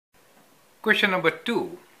Question number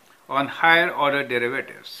 2 on higher order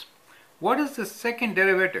derivatives. What is the second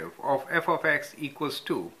derivative of f of x equals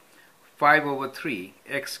to 5 over 3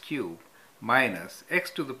 x cubed minus x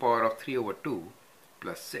to the power of 3 over 2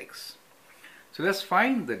 plus 6? So let's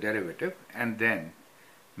find the derivative and then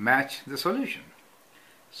match the solution.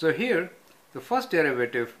 So here the first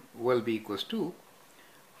derivative will be equals to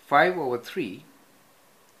 5 over 3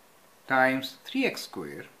 times 3x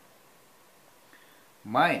squared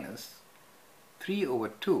minus 3 over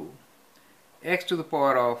 2 x to the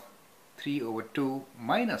power of 3 over 2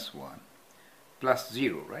 minus 1 plus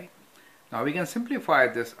 0, right? Now we can simplify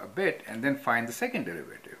this a bit and then find the second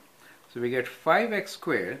derivative. So we get 5x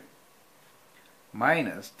squared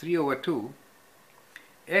minus 3 over 2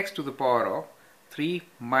 x to the power of 3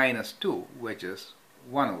 minus 2, which is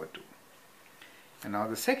 1 over 2. And now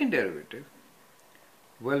the second derivative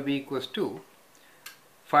will be equals to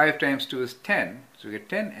 5 times 2 is 10, so we get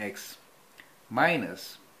 10x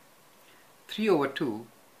minus 3 over 2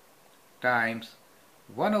 times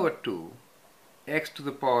 1 over 2 x to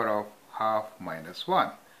the power of half minus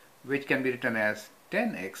 1, which can be written as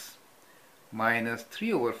 10x minus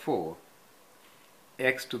 3 over 4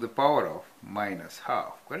 x to the power of minus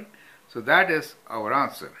half, correct? So that is our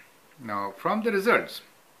answer. Now from the results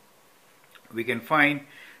we can find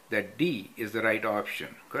that D is the right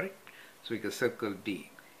option, correct? So we can circle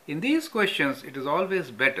D. In these questions it is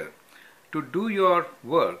always better to do your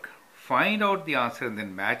work, find out the answer and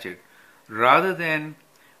then match it rather than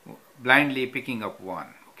blindly picking up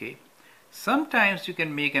one, okay? Sometimes you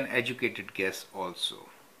can make an educated guess also.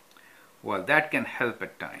 Well, that can help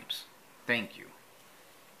at times. Thank you.